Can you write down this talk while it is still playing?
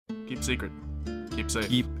Keep secret. Keep safe.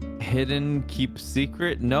 Keep hidden, keep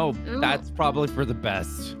secret? No, that's probably for the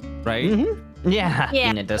best, right? Yeah.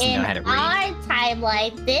 Dina doesn't know how to In read. our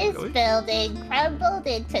timeline, this building crumbled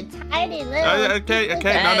into tiny little. Okay.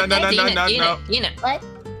 No. Dina. What?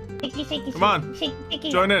 Shaky. Come on.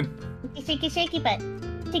 Shaky. Join in. Shaky butt.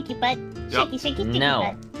 Shaky butt. Shaky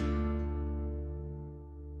No. butt.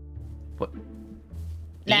 What?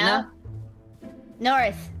 No. Dina?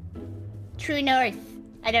 North. True north.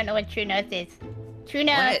 I don't know what true north is. True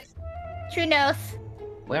north. What? True north.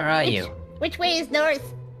 Where are you? Which way is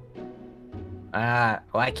north? Well,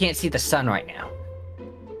 I can't see the sun right now.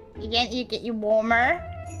 You get you warmer,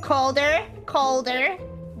 colder,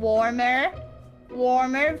 warmer,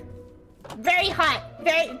 very hot,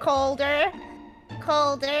 very colder,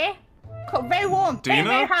 very warm, Dina?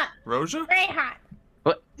 very hot, Roja? very hot.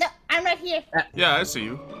 What? No, I'm right here. Yeah, I see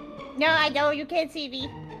you. No, I don't. You can't see me.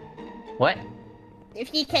 What?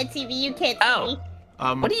 If you can't see me, you can't see me.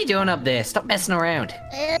 What are you doing up there? Stop messing around.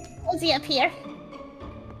 Cozy up here.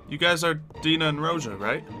 You guys are Dina and Roja,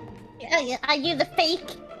 right? Are you the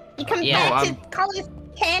fake? You come Yeah. back No, to call us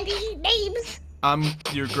candy names? I'm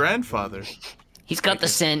your grandfather. He's got the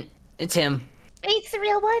scent. It's him. It's the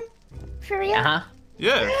real one? For real? Uh-huh.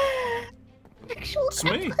 Yeah. Actual It's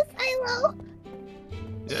me. Silo.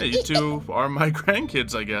 Yeah, you two are my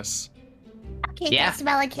grandkids, I guess. Okay, Yeah. that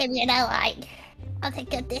smell like him, you're not lying. I'll take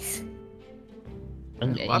this. A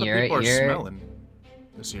lot of people are smelling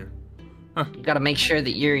this year. You gotta make sure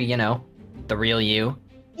that you're, the real you.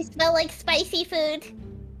 You smell like spicy food.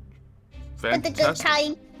 But the good Fantastic.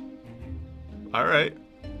 kind. All right.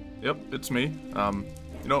 Yep, it's me.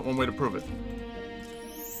 You know what? One way to prove it.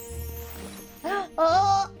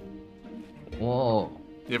 Oh, Whoa.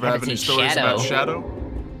 You ever have any stories about Shadow?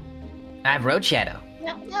 I have Road Shadow.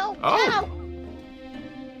 no. Oh.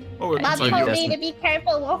 Oh, Mom it's like told you. me to be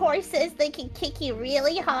careful with horses. They can kick you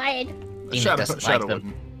really hard. Dina Shadow doesn't like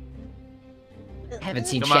them. wouldn't. Haven't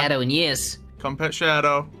seen Come on. Shadow in years. Come pet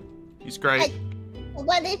Shadow. He's great.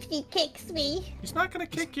 What if he kicks me? He's not gonna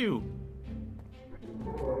kick you.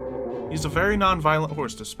 He's a very non-violent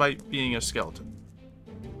horse, despite being a skeleton.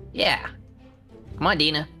 Yeah. Come on,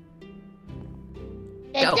 Dina.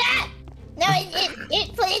 Go. No,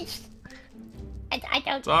 it flinched. I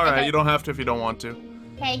don't. It's all right. You don't have to if you don't want to.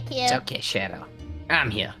 Thank you. It's okay, Shadow.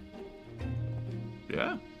 I'm here.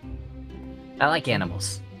 Yeah. I like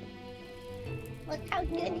animals. Look how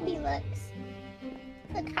good he looks.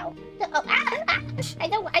 Look how. Oh, I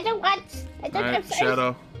don't want. I don't. All right, I'm sorry.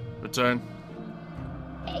 Shadow, return.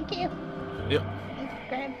 Thank you. Yep. Thanks,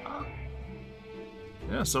 Grandpa.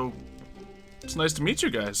 Yeah. So it's nice to meet you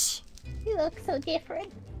guys. You look so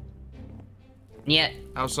different. Yeah,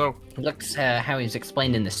 How so? looks how he's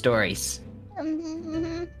explained in the stories.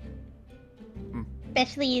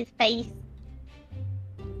 Especially his face.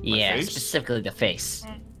 Yeah, face? specifically the face.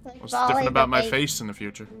 What's different about my face in the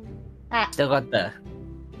future? Still got the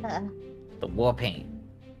Uh, war paint.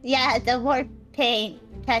 yeah, the war paint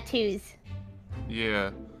tattoos. Yeah.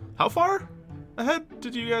 How far ahead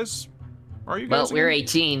did you guys? Are you Well, guys? we're again?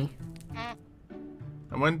 18.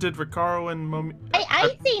 And when did Ricaro and Momi? I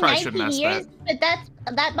say probably shouldn't 19 ask years,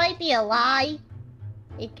 but that might be a lie.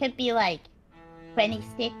 It could be like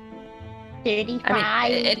 26, 35, I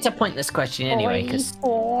mean, it's a pointless question anyway, because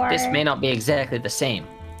 44, this may not be exactly the same.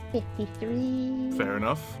 53. Fair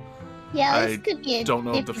enough. Yeah, this I could be a Don't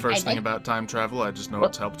know the different first thing kind of- about time travel. I just know Well,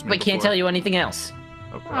 it's helped me. we can't tell you anything else.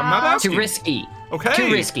 Okay, I'm not asking. Too risky. Okay.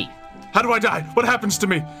 Too risky. How do I die? What happens to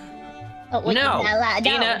me? Oh, wait, No,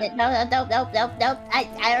 Dina. No.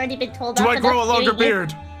 I already been told Do off I for grow a not longer doing it.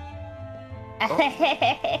 beard?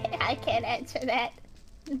 I can't answer that.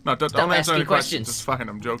 No, don't Stop answer asking any questions. questions. It's fine.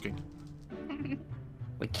 I'm joking.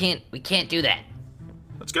 We can't do that.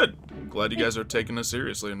 That's good. I'm glad you guys are taking this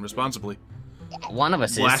seriously and responsibly. One of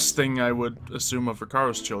us is. Last thing I would assume of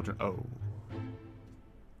Ricaro's children. Oh.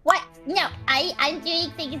 What? No, I'm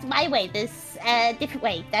doing things my way, this different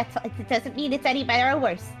way. It doesn't mean it's any better or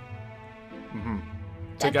worse. Mm-hmm.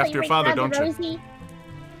 Take That's how after your raise father, Brother don't you? Rosie.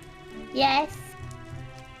 Yes.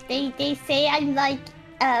 They say I'm like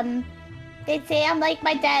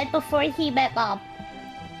my dad before he met mom.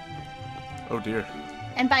 Oh dear.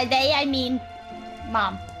 And by they I mean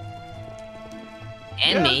mom.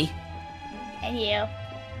 And Yeah. me. And you.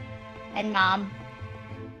 And mom.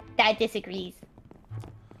 Dad disagrees.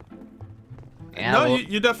 Yeah, No, well,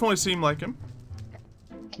 you definitely seem like him.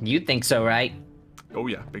 you think so, right? Oh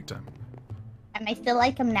yeah, big time. Am I still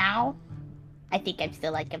like him now? I think I'm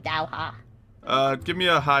still like him now, huh? Give me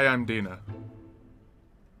a hi, I'm Dina.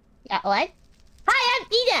 Yeah, what? Hi, I'm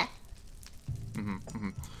Dina!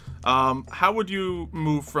 How would you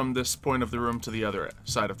move from this point of the room to the other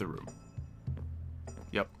side of the room?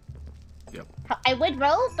 Yep. I would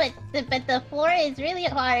roll, but the floor is really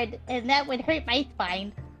hard, and that would hurt my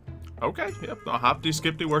spine. Okay, yep. No, Hopty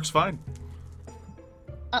Skipty works fine.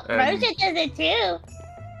 Rosa does it too.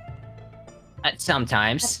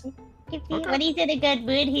 Sometimes. When he's in a good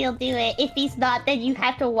mood, he'll do it. If he's not, then you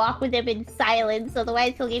have to walk with him in silence,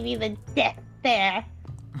 otherwise he'll give you the death stare.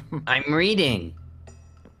 I'm reading.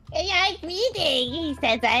 Yeah, I'm reading, he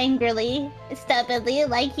says angrily, stubbornly,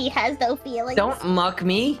 like he has no feelings. Don't muck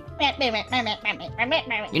me.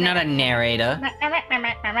 You're not a narrator.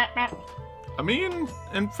 I mean,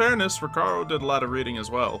 in fairness, Ricardo did a lot of reading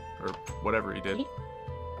as well, or whatever he did. I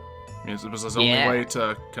mean, it was his only way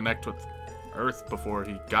to connect with Earth before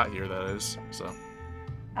he got here, that is, so.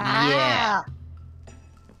 Yeah.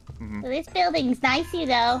 So this building's nice, you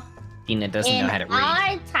know. Dina doesn't know how to read. In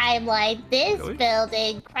our timeline, this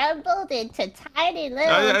building crumbled into tiny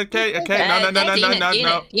little... Okay,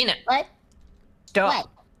 no. Dina. What? Stop. What?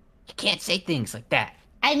 You can't say things like that.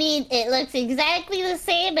 I mean, it looks exactly the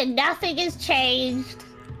same and nothing has changed.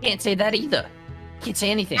 Can't say that either. Can't say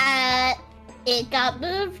anything. It got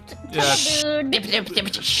moved to the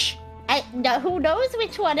moon. Shh. Who knows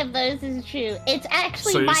which one of those is true? It's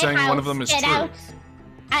actually so you're my saying house. one of them is Get true? out.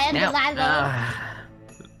 I am the landlord.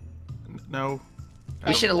 No.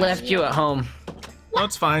 We should have left you at home. No,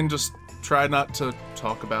 it's fine. Just try not to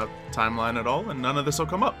talk about timeline at all, and none of this will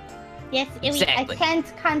come up. Yes, Exactly. I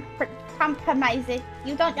can't compromise it.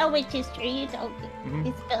 You don't know which is true. You don't.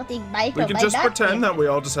 This building might We or can might just not pretend be. that we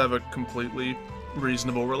all just have a completely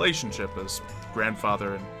reasonable relationship as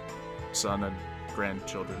grandfather and son and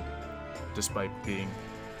grandchildren, despite being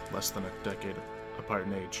less than a decade apart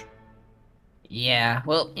in age. Yeah,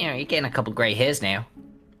 well, you're getting a couple gray hairs now.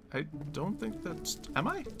 I don't think that's... Am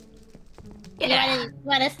I? Yeah. You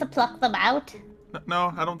want us to pluck them out?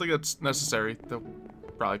 No, I don't think that's necessary. They'll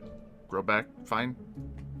probably grow back fine.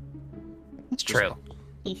 It's true.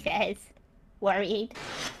 He says, worried.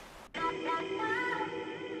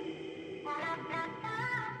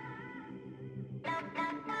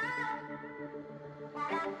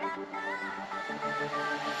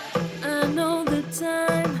 I know the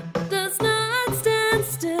time does not stand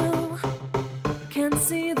still. Can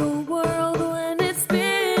see the world when it's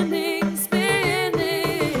spinning,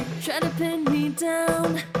 spinning. Try to pin me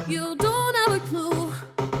down, you don't have a clue.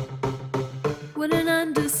 Wouldn't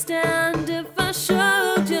understand if I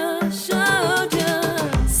showed you, showed you.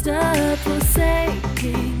 Stop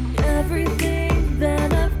forsaking everything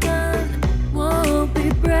that I've done. Won't be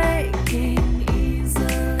breaking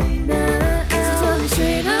easily now. So tell me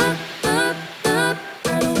straight up, up, up.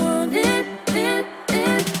 I don't want it,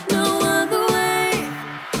 no other way.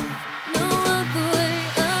 No other way,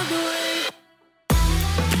 other way.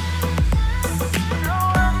 No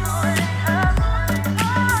other way, other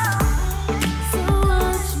way. So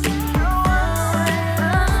watch me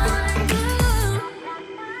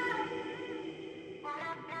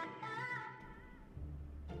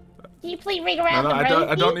Can you please ring around the I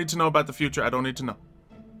Rosie? don't need to know about the future. I don't need to know.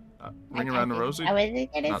 Ring around the Rosie? I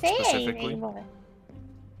wasn't gonna Not say specifically. anything more.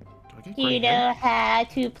 Do I get Do you gray hair? know how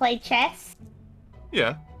to play chess?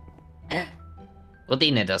 Yeah. Well,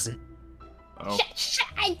 Dina doesn't. Oh.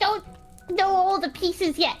 I don't know all the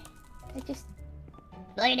pieces yet. I'm just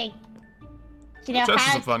learning. Do you know Chess is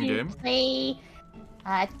how a fun to game. play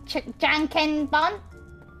Jankenbon?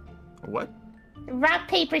 What? Rock,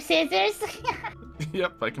 paper, scissors?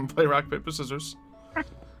 Yep, I can play rock, paper, scissors.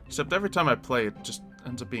 Except every time I play, it just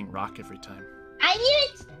ends up being rock every time. I knew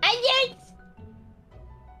it! I knew it!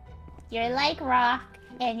 You're like rock,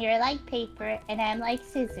 and you're like paper, and I'm like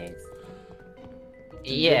scissors.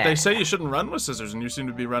 Yeah. They say you shouldn't run with scissors, and you seem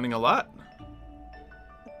to be running a lot.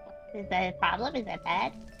 Is that a problem? Is that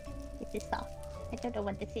bad? This is soft. I don't know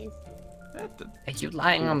what this is. Are you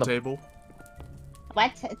lying on the table?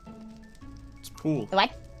 What? It's pool.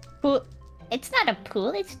 What? Pool? It's not a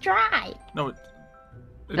pool, it's dry. No,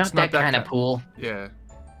 Not that kind of pool. Yeah.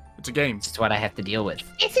 It's a game. It's what I have to deal with.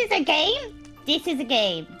 This is a game? This is a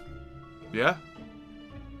game. Yeah?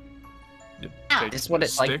 Is this what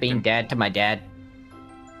it's like being dad to my dad?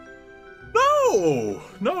 No!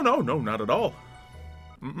 No, not at all.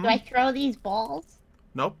 Do I throw these balls?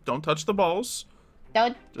 Nope, don't touch the balls.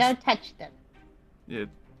 Don't touch them. You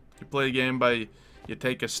play a game by, you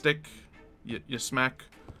take a stick, you smack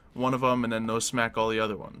one of them, and then no smack all the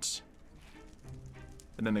other ones.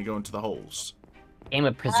 And then they go into the holes. Game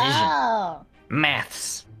of precision. Oh.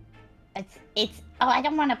 Maths. It's oh, I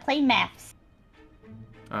don't want to play maths.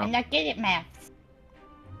 Oh. I'm not good at maths.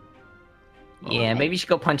 Yeah, maybe you should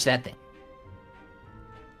go punch that thing.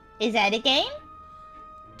 Is that a game?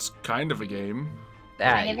 It's kind of a game.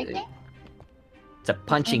 Kind of a game? It's a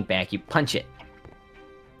punching bag. You punch it.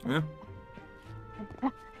 Yeah.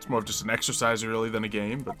 It's more of just an exercise, really, than a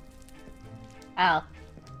game, but... Oh.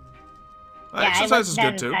 Exercise is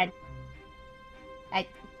good, too.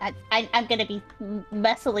 I'm gonna be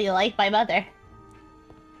muscly like my mother.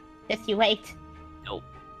 Just you wait. Nope.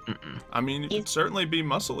 I mean, you can certainly be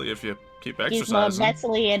muscly if you keep He's more exercising.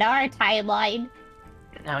 muscly in our timeline.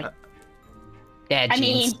 No. Dad I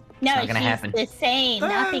mean, jeans. no, not gonna she's happen. the same.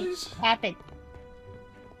 Nothing happened.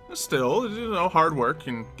 Still, hard work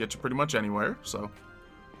can get you pretty much anywhere, so...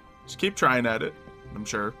 Just keep trying at it. I'm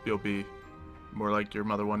sure you'll be more like your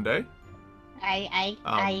mother one day. I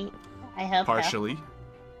hope partially. so.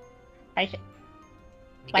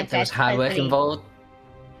 If there was hard work involved,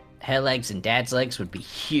 her legs and Dad's legs would be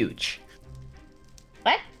huge.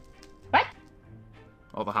 What?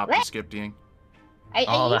 All the hoppy skiptying.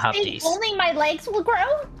 All the are you saying huppies. only my legs will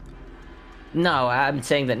grow? No, I'm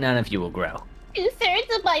saying that none of you will grow.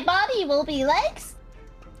 2/3 of my body will be legs?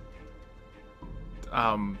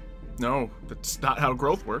 No, that's not how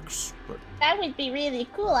growth works, but... That would be really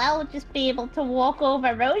cool. I'll just be able to walk over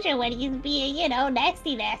Roja when he's being,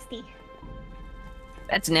 nasty.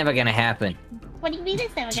 That's never gonna happen. What do you mean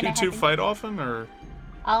it's never Do gonna you two happen? fight often, or...?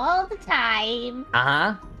 All the time.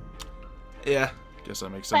 Uh-huh. Yeah, guess that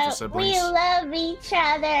makes sense for But we siblings. love each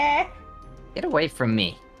other. Get away from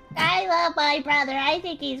me. I love my brother. I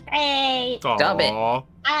think he's great. Stop it. Aw.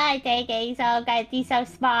 I think he's so good. He's so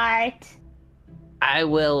smart. I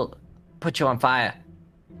will put you on fire.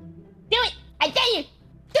 Do it! I dare you!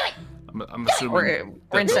 Do it! I'm assuming...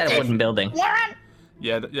 We're inside a that- wooden building. Moron!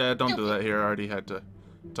 Yeah, don't do that here. I already had to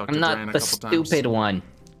talk to I'm Brian not a the couple times. stupid one.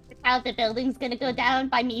 How the building's gonna go down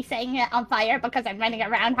by me setting it on fire because I'm running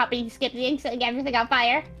around hopping, skipping, setting everything on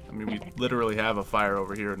fire? I mean, we literally have a fire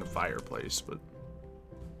over here in the fireplace, but...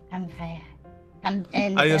 I'm fire. I'm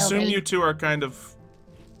in the I assume building. you two are kind of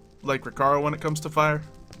like Ricaro when it comes to fire.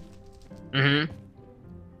 Mm-hmm.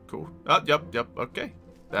 Cool. Oh, yep, okay.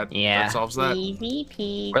 That solves that. Easy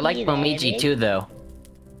peasy. We're like Momiji too, though.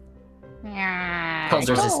 Yeah. Cold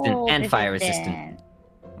resistant and fire resistant.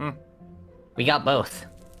 We got both.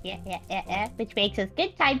 Yeah. Which makes us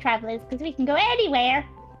good time travelers because we can go anywhere.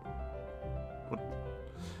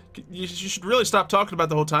 You should really stop talking about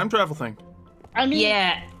the whole time travel thing. I mean,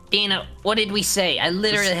 Yeah, Dana, what did we say? I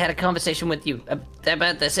literally had a conversation with you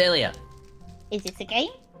about this earlier. is this a game?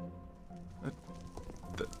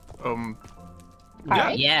 Yeah,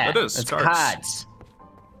 Yeah, it is. it's cards. cards.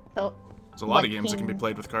 So, There's a lot of games that can be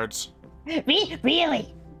played with cards.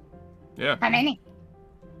 really? Yeah, How many?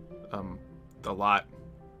 a lot.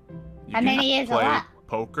 You How can many is a play lot?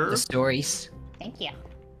 Poker, The stories. Thank you.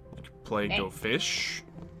 play Okay. Go Fish.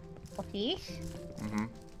 A fish? Mm-hmm.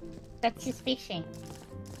 That's just fishing.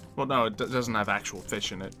 Well, no, it doesn't have actual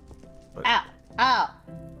fish in it. But, Oh.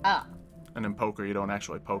 and in poker, you don't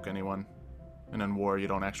actually poke anyone. And in war, you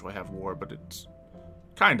don't actually have war, but it's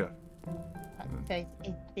kinda. So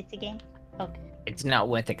it's a game? Okay. It's not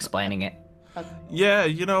worth explaining it. Yeah,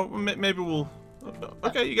 maybe we'll...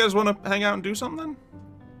 Okay, you guys want to hang out and do something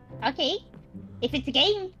then? Okay. If it's a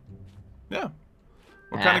game, Yeah.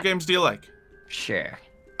 What kind of games do you like? Sure.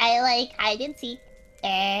 I like hide and seek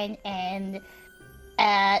and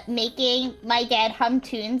making my dad hum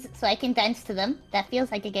tunes so I can dance to them. That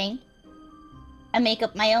feels like a game. I make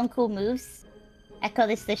up my own cool moves. I call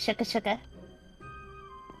this the shuka shuka.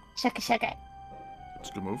 Shuka shuka. It's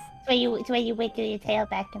a good move. It's where you wiggle your tail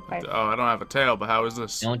back and forth. Oh, I don't have a tail, but how is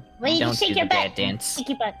this? Don't Where you don't shake do your the butt. dad dance. Shake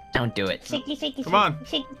your butt. Don't do it. Shaky, shaky, Come on.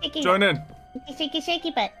 shaky, shaky, Join in. shaky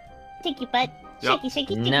butt. Shaky butt. Yep.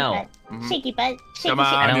 Shaky No. butt. Mhm. Shaky butt. Shaky, Come on,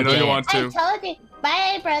 I you don't know you get it. want I to. told you,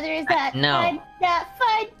 my brother is not No. fun. Not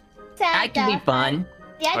fun. I can be fun.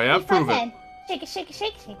 Yeah, Oh, yeah? be fun Prove it. then. Shake it, shake it,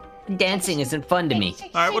 shake it, shake it. Dancing isn't fun to me. Shake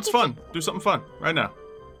it, All right, shake what's it, fun? Do something fun right now.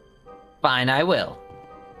 Fine, I will.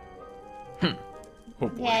 Oh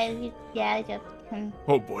boy. Yeah, just,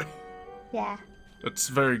 Oh boy. yeah. That's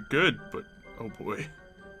very good, but oh boy.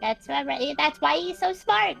 That's why he's so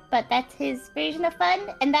smart. But that's his version of fun,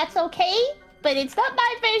 and that's okay. But it's not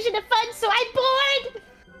my version of fun, so I'm bored.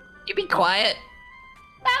 You be quiet.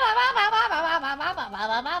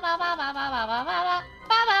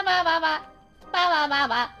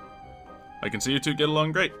 I can see you two get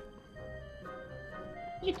along great.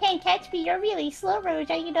 You can't catch me. You're really slow,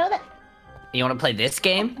 Roja. You know that. You want to play this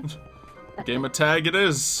game? Game of tag it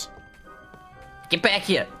is. Get back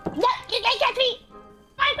here. No, you can't catch me.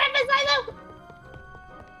 My Grandpa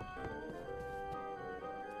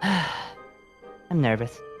Xylo. I'm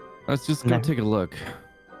nervous. Let's just go take a look.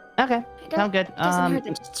 Okay, sound good. It doesn't hurt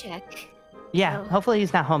to just check. Yeah, So- hopefully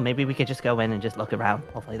he's not home. Maybe we could just go in and just look around.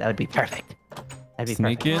 Hopefully that would be perfect. That'd be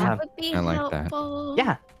Sneak perfect. in? That would be I like that. helpful.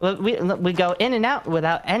 Yeah, well, we go in and out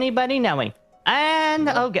without anybody knowing. And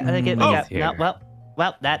Here. well,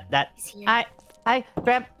 that He's here. hi,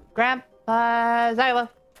 Grandpa Xylo.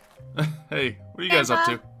 Hey, what are you guys up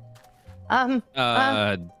to?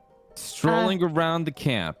 Strolling around the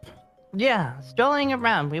camp, Yeah, strolling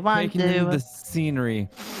around. We want taking in to. the scenery.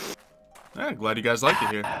 Yeah, glad you guys like it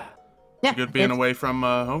here. Yeah, Good being it's- away from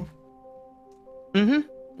home.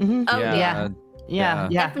 Mm-hmm. Oh, Yeah. Yeah.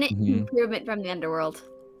 Definite Mhm. improvement from the underworld.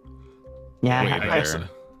 Yeah. Wait, I better. guess, if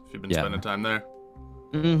you've been Yeah. spending time there.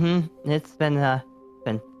 It's been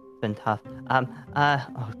tough.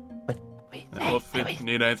 But wait. Well, if you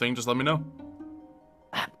need anything, just let me know.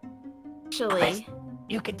 Actually,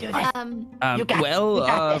 You can do this. You got- well, you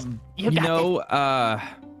got this. You you got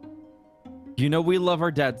know, we love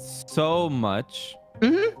our dad so much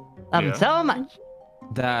Yeah. So much.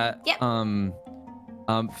 that, Yep.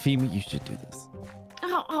 Femi, you should do this.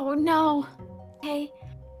 oh no. Okay.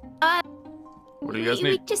 What do you guys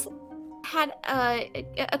we need? just had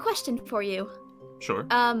a question for you. Sure.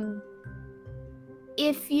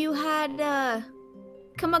 If you had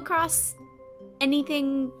come across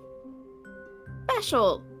anything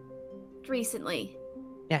special recently.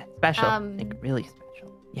 Yeah, special. Um, Like really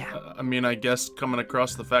special. Yeah. I mean, I guess coming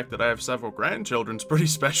across the fact that I have several grandchildren's pretty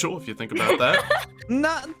special if you think about that.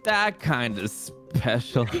 Not that kind of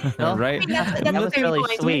special, No? right? I mean, that's That a was fair really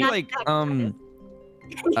point. sweet. Not Like, that kind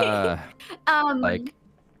like,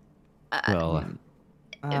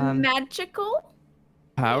 well, magical.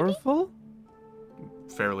 powerful?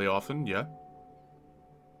 Fairly often, yeah.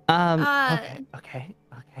 Okay.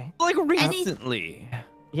 Like recently.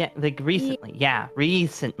 Yeah, like recently. Yeah,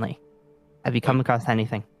 recently. Have you come across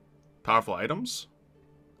anything? Powerful items.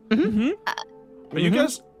 Mm-hmm. Are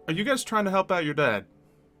you guys trying to help out your dad?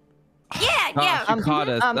 Yeah. You caught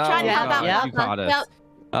us. trying to help out yeah. You caught us.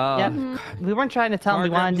 Yep. We weren't trying to tell him we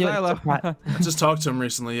wanted to do it. Xylo. I just talked to him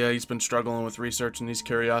recently. Yeah, he's been struggling with researching these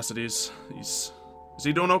curiosities. Is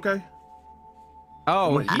he doing okay?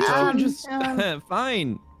 Oh, Wait, he's um, just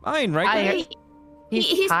fine, right? Tired. He's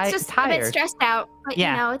just a bit tired. stressed out, but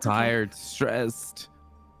Yeah. you know it's okay. Tired, stressed,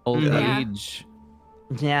 old Yeah. age.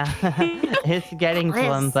 Yeah, it's getting to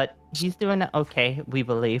him, Liz. but he's doing okay. We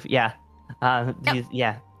believe. Yeah.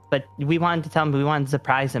 But we wanted to tell him, we wanted to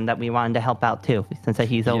surprise him that we wanted to help out too, since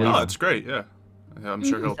he's always. Oh, that's great. Yeah, I'm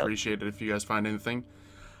sure he'll So- appreciate it if you guys find anything.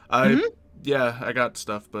 Mhm. Yeah, I got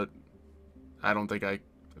stuff, but I don't think I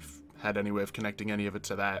had any way of connecting any of it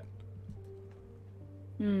to that.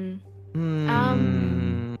 Hmm.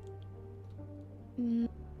 Hmm. Mm,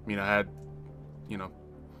 I mean, I had,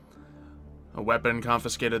 a weapon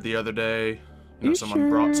confiscated the other day. Someone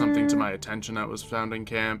brought something to my attention that was found in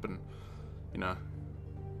camp, and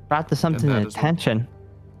Brought to something that to as well. attention.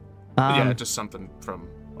 yeah, just something from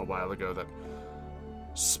a while ago that,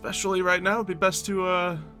 especially right now, would be best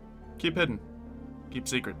to keep hidden, keep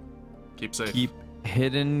secret, keep safe. Keep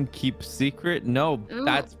hidden, keep secret. No, Ooh.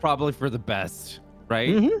 that's probably for the best, right?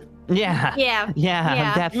 Mhm. Yeah. yeah. Yeah,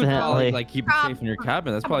 Yeah. You would probably definitely. like keep it safe in your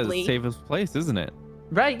cabin. That's probably the Probably. safest place, isn't it?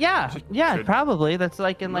 Right? Yeah. Yeah, Should- probably. That's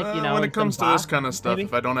like in When in it comes to some this box, kind of stuff, maybe?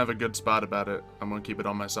 if I don't have a good spot about it, I'm gonna keep it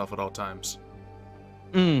on myself at all times.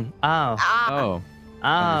 Oh. Oh,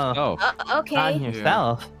 Oh. Okay. On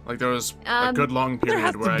yourself. Like there was a Um, good long there has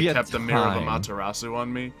period to where I be a kept a mirror of time. Amaterasu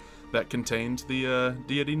on me that contained the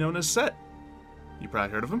deity known as Set. You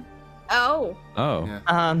probably heard of him? Oh. oh.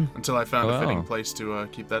 Yeah. Until I found a fitting Wow. place to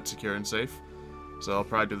keep that secure and safe. So I'll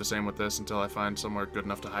probably do the same with this until I find somewhere good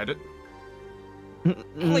enough to hide it.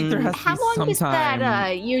 Like there has to How be long some does time.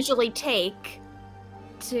 that usually take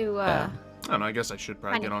to Yeah. I don't know, I guess I should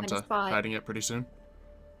probably Find get a onto spot. hiding it pretty soon.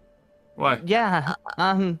 Why? Yeah.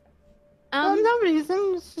 Well, no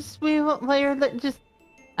reason. It's just we're just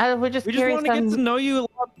we're just We just curious want to get on. to know you a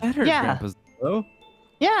lot better, Yeah. Grandpa Xylo.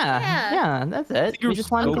 Yeah. That's it. You're We just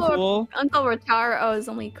so want to. cool. Uncle Rotaro has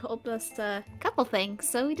only told us a couple things,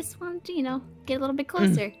 so we just wanted to, get a little bit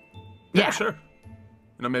closer. Yeah, Yeah. sure.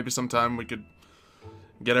 Maybe sometime we could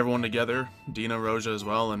get everyone together, Dina, Roja as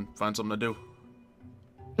well, and find something to do.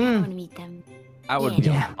 I Mm, want to meet them. That would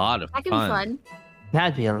Yeah. be a lot of That could fun. be fun.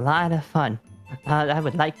 that'd be a lot of fun. I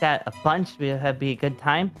would like that a bunch. That'd be a good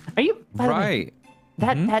time. Are you by the way, Right.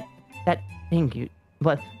 That Mhm. that thing you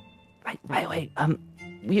what? By the way,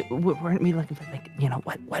 weren't we looking for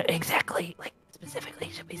what exactly specifically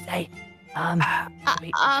should we say?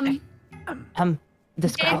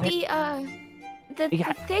 Describe it. The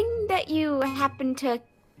Yeah. thing that you happened to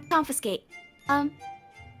confiscate,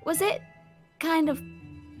 was it kind of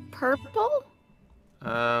purple?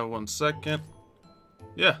 1 second.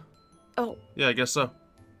 Yeah. Oh. Yeah, I guess so.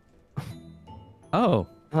 Oh.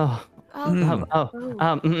 Oh. Oh. A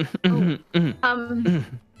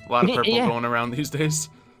lot of purple going around these days.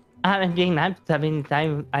 I mean, I part of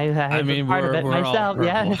it myself.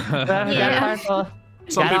 Yeah.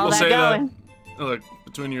 Some Got all people that say going. that. Look,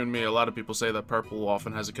 between you and me, a lot of people say that purple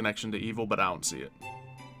often has a connection to evil, but I don't see it.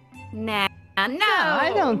 Nah. No.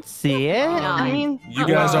 I don't see it. No. I mean, You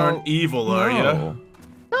guys aren't evil, are you?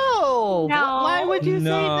 No. Why would you say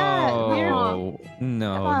that? No.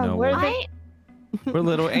 No. We're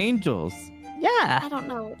little angels. Yeah. I don't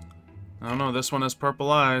know. I don't know. This one has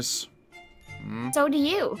purple eyes. So do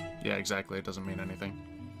you. Yeah, exactly. It doesn't mean anything.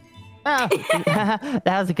 Oh, that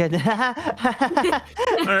was a good. All right.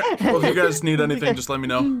 Well, if you guys need anything, just let me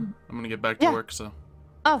know. I'm gonna get back to work. So.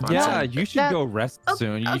 Oh, Yeah, you should go rest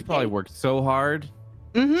soon. You probably worked so hard.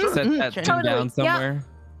 Set that thing down somewhere.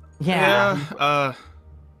 Yeah.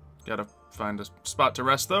 Gotta find a spot to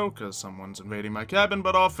rest though, because someone's invading my cabin.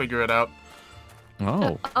 But I'll figure it out.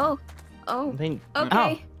 Oh. Okay.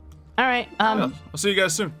 All right. I'll see you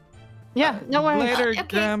guys soon. Yeah. No worries. Later, Okay.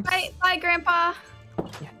 Gramps. Bye, Grandpa.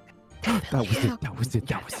 That was it.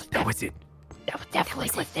 That definitely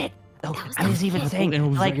was it. Oh, I was even saying, it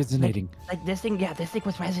was like resonating. Like this thing, this thing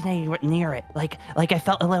was resonating near it. Like I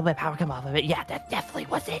felt a little bit of power come off of it. Yeah, that definitely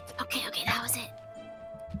was it. Okay, that was it.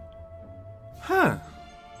 Huh.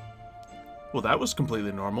 Well, that was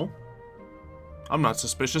completely normal. I'm not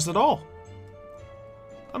suspicious at all.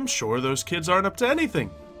 I'm sure those kids aren't up to anything.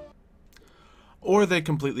 Or they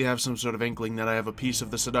completely have some sort of inkling that I have a piece of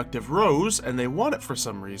the seductive rose and they want it for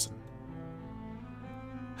some reason.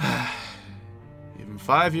 Even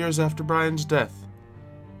 5 years after Brian's death,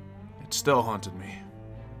 it still haunted me.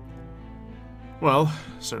 Well,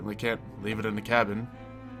 certainly can't leave it in the cabin.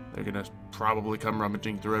 They're gonna probably come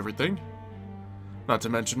rummaging through everything. Not to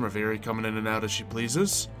mention Raviri coming in and out as she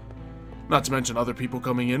pleases. Not to mention other people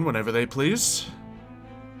coming in whenever they please.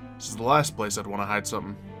 This is the last place I'd want to hide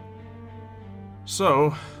something.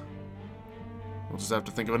 So, we'll just have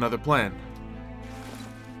to think of another plan.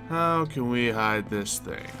 How can we hide this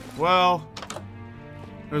thing? Well,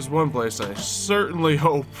 there's one place I certainly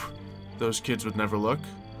hope those kids would never look.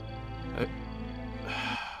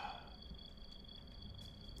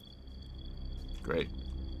 Great.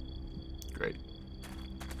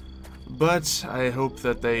 But I hope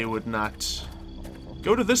that they would not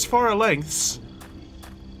go to this far lengths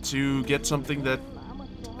to get something that,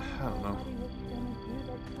 I don't know.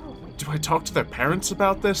 Do I talk to their parents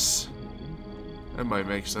about this? That might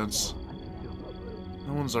make sense.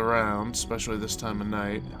 No one's around, especially this time of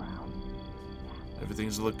night.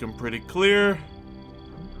 Everything's looking pretty clear.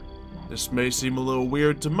 This may seem a little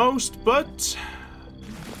weird to most, but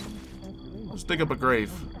let's dig up a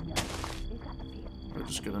grave. We're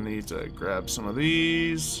just gonna need to grab some of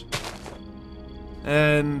these.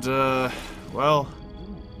 And, well,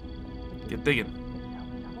 get digging.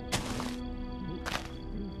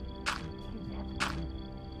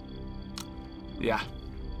 Yeah.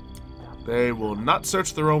 They will not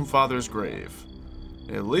search their own father's grave.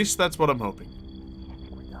 At least that's what I'm hoping.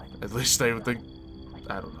 At least they would think...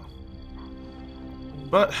 I don't know.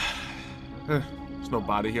 But... there's no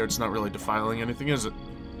body here. It's not really defiling anything, is it?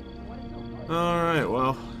 Alright,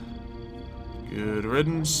 well... good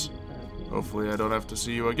riddance. Hopefully I don't have to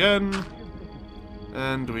see you again.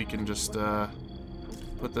 And we can just,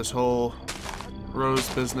 put this whole rose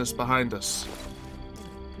business behind us.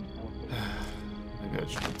 I gotta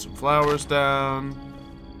just put some flowers down.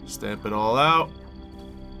 Stamp it all out.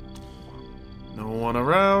 No one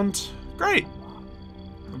around. Great!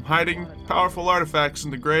 I'm hiding powerful artifacts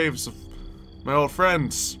in the graves of my old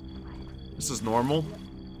friends. This is normal.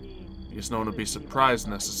 I guess no one would be surprised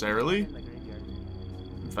necessarily.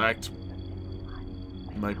 In fact,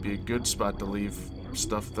 it might be a good spot to leave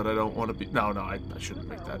stuff that I don't want to be... No, I shouldn't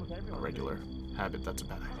make that a regular habit. That's a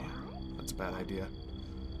bad idea.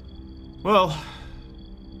 Well,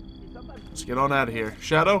 let's get on out of here.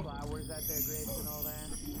 Shadow?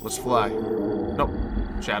 Let's fly. Nope.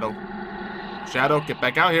 Shadow. Shadow, get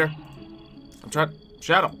back out here.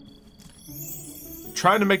 Shadow. I'm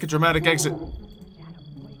trying to make a dramatic exit.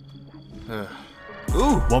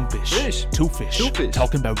 Ooh, one fish, two fish,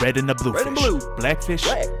 talking about red and the blue Red fish, and blue. black fish,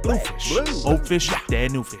 blue fish, blue. old fish,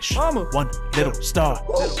 dead new fish, Mama. one little star,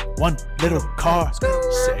 one little car.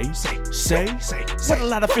 Say, what a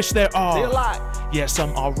lot of fish there They a are. lot. Yeah,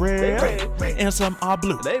 some are red, Red. and some are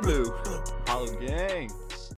blue. They blue. Hollow gang.